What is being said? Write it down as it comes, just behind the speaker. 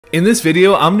In this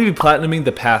video, I'm going to be platinuming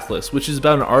the Pathless, which is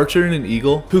about an archer and an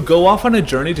eagle who go off on a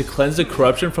journey to cleanse the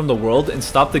corruption from the world and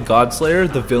stop the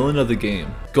Godslayer, the villain of the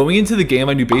game. Going into the game,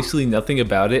 I knew basically nothing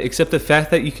about it except the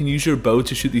fact that you can use your bow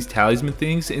to shoot these talisman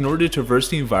things in order to traverse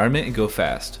the environment and go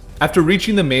fast. After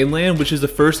reaching the mainland, which is the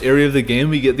first area of the game,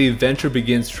 we get the Adventure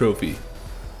Begins trophy.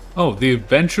 Oh, the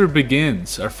Adventure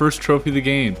Begins, our first trophy of the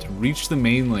game, to reach the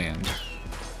mainland.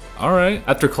 Alright,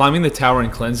 after climbing the tower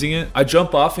and cleansing it, I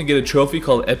jump off and get a trophy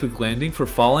called Epic Landing for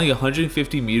falling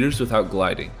 150 meters without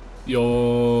gliding.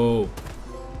 Yo!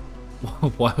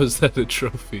 Why was that a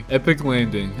trophy? Epic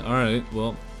Landing. Alright,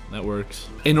 well, that works.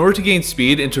 In order to gain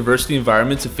speed and traverse the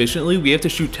environments efficiently, we have to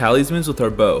shoot talismans with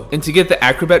our bow. And to get the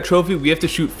Acrobat trophy, we have to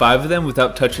shoot 5 of them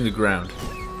without touching the ground.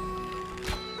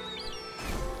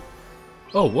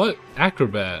 Oh, what?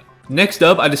 Acrobat? Next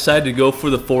up, I decided to go for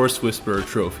the Forest Whisperer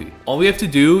trophy. All we have to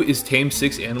do is tame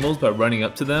 6 animals by running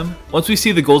up to them. Once we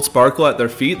see the gold sparkle at their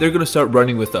feet, they're going to start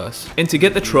running with us. And to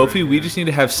get the trophy, we just need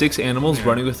to have 6 animals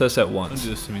running with us at once. Don't do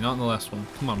this to me, not in the last one.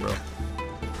 Come on, bro.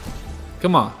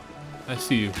 Come on. I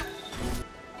see you.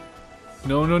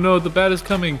 No, no, no, the bat is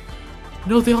coming.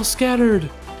 No, they all scattered.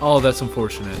 Oh, that's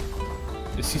unfortunate.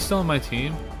 Is he still on my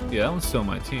team? Yeah, that one's still on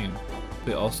my team.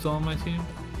 They all still on my team?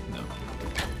 No.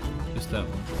 Just that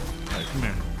one. Alright, come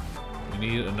here. We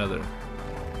need another.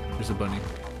 There's a bunny.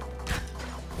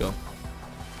 Go.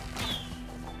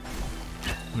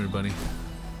 Come here, bunny.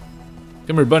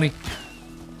 Come here, bunny.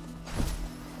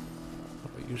 Oh,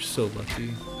 you're so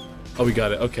lucky. Oh, we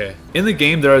got it. Okay. In the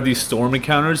game, there are these storm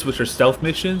encounters, which are stealth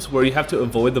missions, where you have to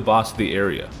avoid the boss of the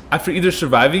area. After either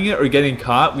surviving it or getting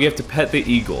caught, we have to pet the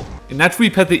eagle. And after we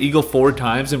pet the eagle 4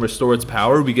 times and restore its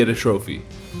power, we get a trophy.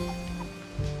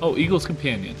 Oh, Eagle's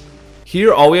Companion.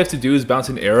 Here, all we have to do is bounce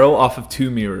an arrow off of 2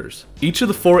 mirrors. Each of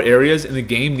the 4 areas in the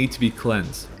game need to be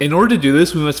cleansed. In order to do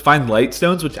this, we must find light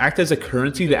stones, which act as a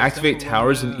currency to activate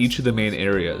towers in each of the main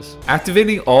areas.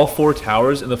 Activating all 4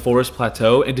 towers in the forest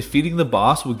plateau and defeating the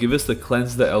boss will give us the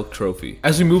Cleanse the Elk trophy.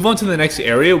 As we move on to the next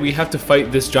area, we have to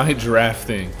fight this giant giraffe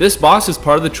thing. This boss is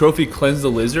part of the trophy Cleanse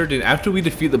the Lizard, and after we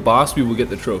defeat the boss, we will get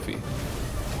the trophy.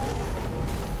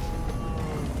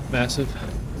 Massive.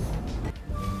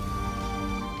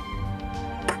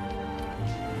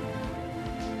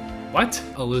 What?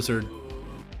 A lizard.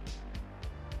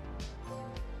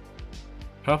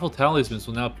 Powerful talismans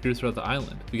will now appear throughout the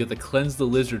island. We get the Cleanse the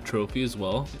Lizard trophy as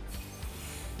well.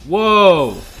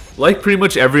 Whoa! Like pretty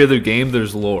much every other game,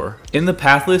 there's lore. In the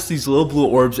Pathless, these little blue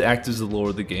orbs act as the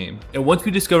lore of the game. And once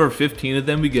we discover 15 of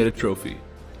them, we get a trophy.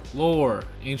 Lore.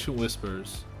 Ancient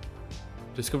Whispers.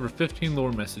 Discover 15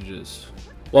 lore messages.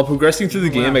 While progressing through the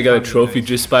game, I got a trophy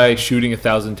just by shooting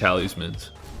 1,000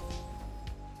 talismans.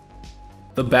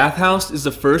 The bathhouse is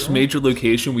the first major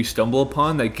location we stumble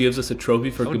upon that gives us a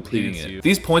trophy for completing it.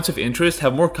 These points of interest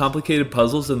have more complicated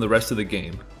puzzles than the rest of the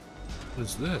game. What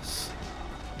is this?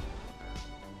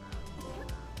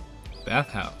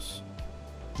 Bathhouse.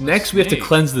 Next, we have to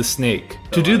cleanse the snake.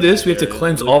 To do this, we have to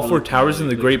cleanse all 4 towers in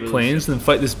the Great Plains and then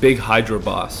fight this big Hydra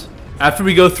boss. After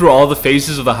we go through all the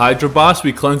phases of the Hydra boss,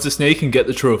 we cleanse the snake and get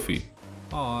the trophy.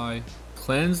 Hi.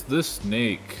 Cleanse the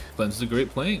snake. Cleanse the Great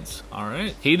Plains.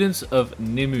 Alright. Cadence of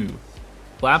Nimue.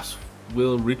 Flaps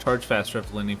will recharge faster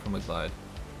after landing from a glide.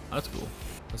 That's cool.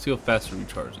 Let's see how fast it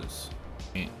recharges.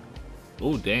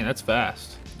 Oh, dang, that's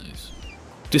fast. Nice.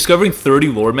 Discovering 30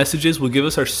 lore messages will give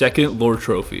us our second lore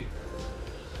trophy.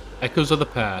 Echoes of the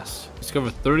Past. Discover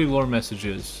 30 lore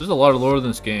messages. There's a lot of lore in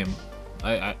this game.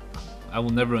 I will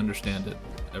never understand it.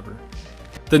 Ever.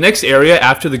 The next area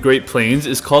after the Great Plains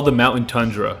is called the Mountain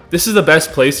Tundra. This is the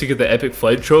best place to get the Epic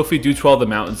Flight trophy due to all the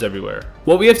mountains everywhere.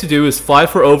 What we have to do is fly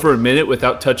for over a minute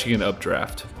without touching an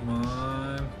updraft. Come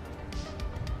on.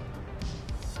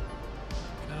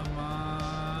 Come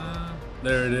on.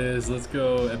 There it is. Let's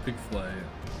go. Epic Flight.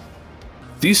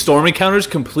 These storm encounters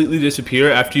completely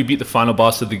disappear after you beat the final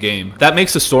boss of the game. That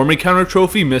makes the storm encounter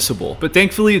trophy missable, but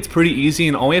thankfully it's pretty easy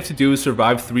and all we have to do is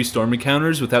survive 3 storm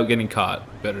encounters without getting caught.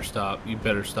 You better stop. You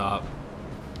better stop.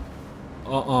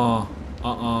 Let's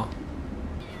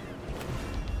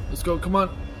go. Come on.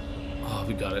 Oh,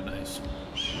 we got it. Nice.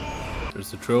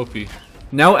 There's the trophy.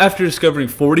 Now after discovering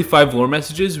 45 lore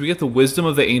messages, we get the Wisdom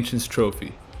of the Ancients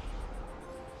trophy.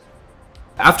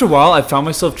 After a while, I found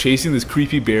myself chasing this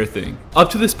creepy bear thing. Up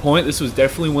to this point, this was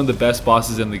definitely one of the best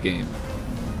bosses in the game.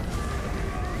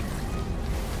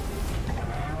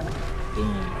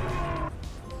 Boom.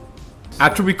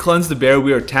 After we cleanse the bear,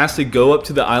 we are tasked to go up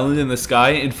to the island in the sky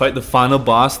and fight the final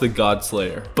boss, the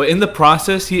Godslayer. But in the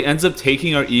process, he ends up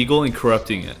taking our eagle and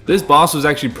corrupting it. This boss was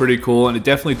actually pretty cool, and it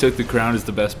definitely took the crown as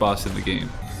the best boss in the game.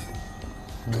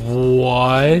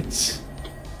 What?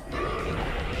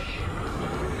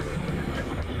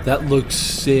 That looks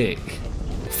sick.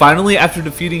 Finally, after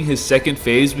defeating his second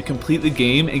phase, we complete the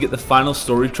game and get the final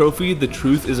story trophy, The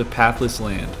Truth is a Pathless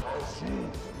Land.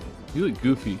 You look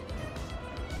goofy.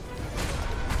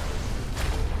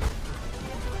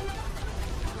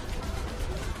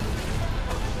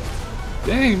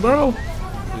 Dang, bro.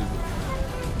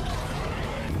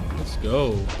 Let's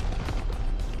go.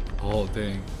 Oh,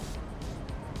 dang.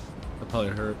 That probably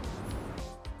hurt.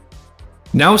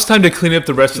 Now it's time to clean up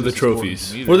the rest of the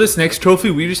trophies. For this next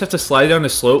trophy, we just have to slide down a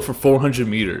slope for 400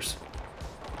 meters.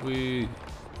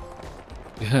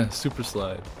 Yeah, super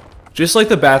slide. Just like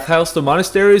the bathhouse, the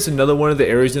monastery is another one of the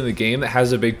areas in the game that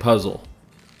has a big puzzle.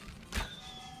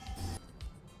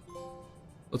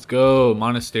 Let's go,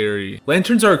 monastery.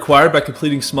 Lanterns are acquired by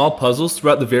completing small puzzles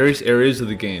throughout the various areas of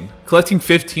the game. Collecting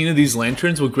 15 of these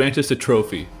lanterns will grant us a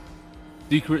trophy.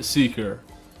 Secret Seeker.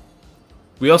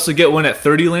 We also get one at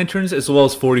 30 lanterns as well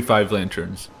as 45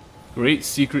 lanterns. Great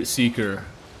Secret Seeker.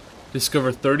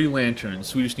 Discover 30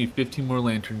 lanterns. We just need 15 more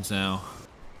lanterns now.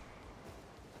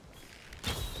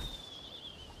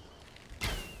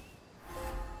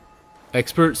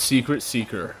 Expert Secret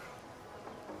Seeker.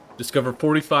 Discover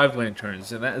 45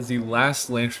 lanterns, and that is the last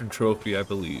lantern trophy, I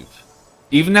believe.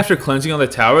 Even after cleansing all the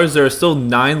towers, there are still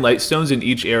 9 light stones in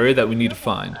each area that we need to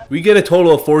find. We get a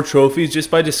total of 4 trophies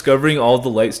just by discovering all the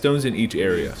light stones in each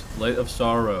area. Light of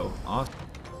Sorrow. Awesome.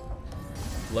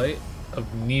 Light of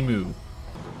Nemu.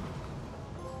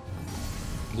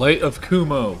 Light of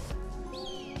Kumo.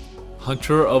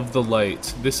 Hunter of the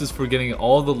Light. This is for getting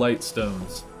all the light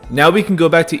stones. Now we can go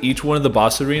back to each one of the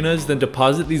boss arenas, then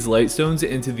deposit these light stones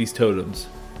into these totems.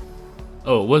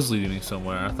 Oh, it was leading me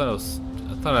somewhere. I thought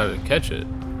I would catch it.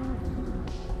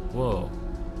 Whoa.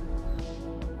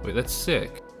 Wait, that's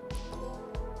sick.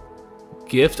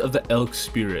 Gift of the Elk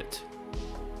Spirit.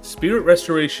 Spirit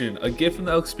Restoration. A gift from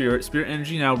the Elk Spirit. Spirit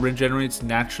energy now regenerates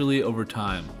naturally over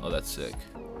time. Oh, that's sick.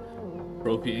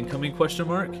 Trophy incoming question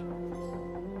mark?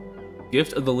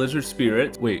 Gift of the Lizard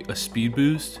Spirit. Wait, a speed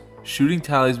boost? Shooting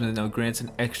Talisman now grants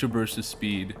an extra burst of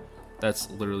speed.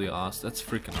 That's literally awesome. That's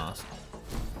freaking awesome.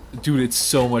 Dude, it's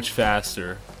so much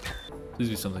faster. Please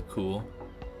be something cool.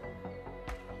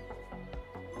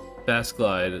 Fast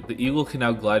glide. The eagle can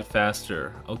now glide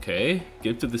faster. Okay.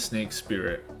 Gift of the Snake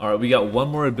Spirit. Alright, we got one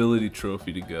more ability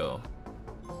trophy to go.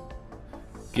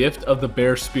 Gift of the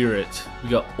Bear Spirit. We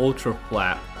got Ultra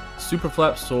Flap. Super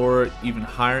Flap Soar, even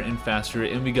higher and faster.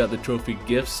 And we got the trophy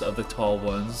Gifts of the Tall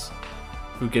Ones.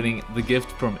 We're getting the gift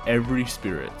from every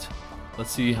spirit. Let's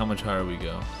see how much higher we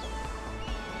go.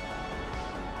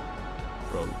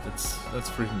 Bro, that's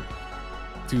freaking...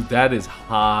 Dude, that is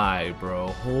high, bro.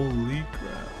 Holy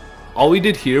crap. All we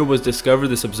did here was discover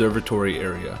this observatory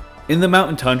area. In the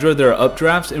mountain tundra, there are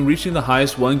updrafts, and reaching the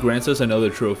highest one grants us another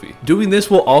trophy. Doing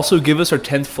this will also give us our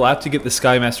 10th flap to get the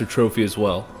Skymaster trophy as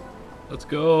well. Let's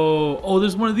go. Oh,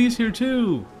 there's one of these here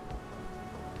too.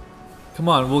 Come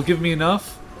on, will it give me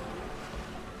enough?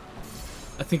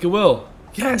 I think it will.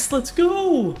 Yes, let's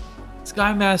go!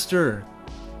 Skymaster.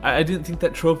 I didn't think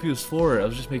that trophy was for it. I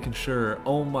was just making sure.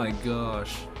 Oh my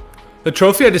gosh. The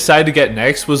trophy I decided to get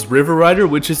next was River Rider,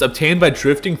 which is obtained by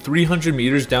drifting 300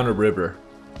 meters down a river.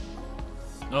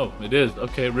 Oh, it is.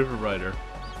 Okay, River Rider.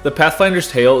 The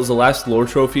Pathfinder's Tale is the last lore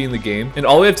trophy in the game, and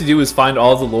all we have to do is find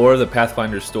all the lore of the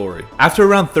Pathfinder's story. After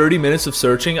around 30 minutes of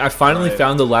searching, I finally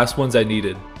found the last ones I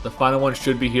needed. The final one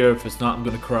should be here. If it's not, I'm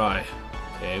gonna cry.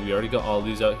 Okay, we already got all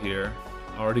these out here.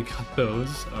 Already got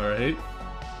those. Alright.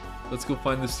 Let's go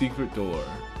find the secret door.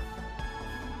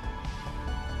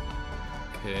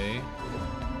 Okay.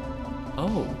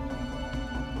 Oh.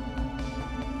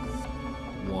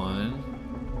 1,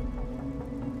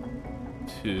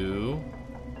 2.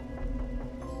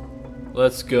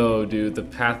 Let's go, dude. The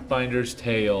Pathfinder's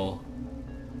Tale.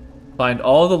 Find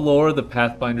all the lore of the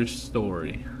Pathfinder's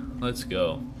story. Let's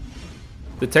go.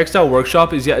 The Textile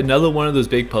Workshop is yet another one of those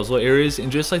big puzzle areas,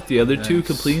 and just like the other two,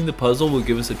 completing the puzzle will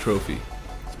give us a trophy.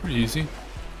 It's pretty easy.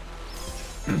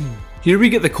 Here we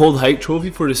get the Cold Hike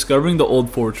trophy for discovering the old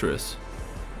fortress.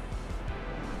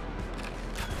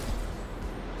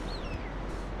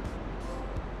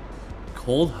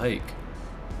 Cold Hike.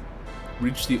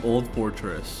 Reach the old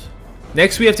fortress.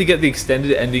 Next we have to get the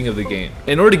extended ending of the game.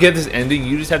 In order to get this ending,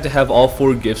 you just have to have all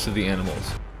 4 gifts of the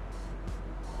animals.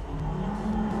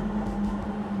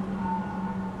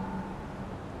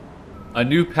 A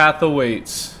new path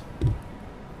awaits.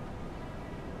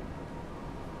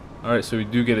 Alright, so we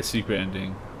do get a secret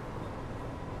ending.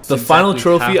 The final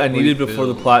trophy I needed before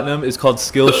the platinum is called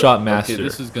Skill Shot Master.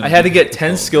 I had to get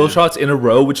 10 skill shots in a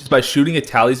row, which is by shooting a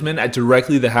talisman at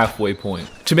directly the halfway point.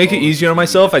 To make it easier on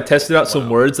myself, I tested out some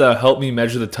words that will help me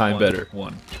measure the time better.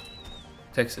 1,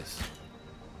 Texas.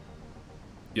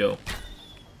 Yo.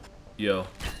 Yo.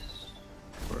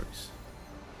 Works.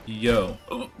 Yo.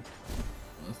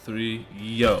 3.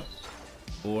 Yo.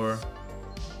 4.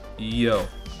 Yo.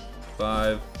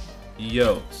 5.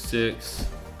 Yo. 6.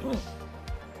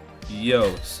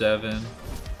 Yo. 7.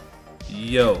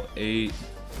 Yo. 8.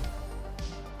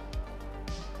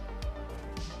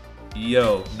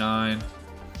 Yo. 9.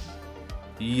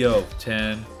 Yo.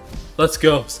 10. Let's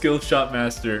go. Skill Shot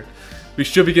Master. We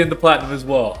should be getting the platinum as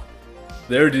well.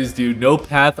 There it is, dude. No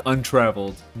path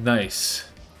untraveled. Nice.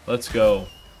 Let's go.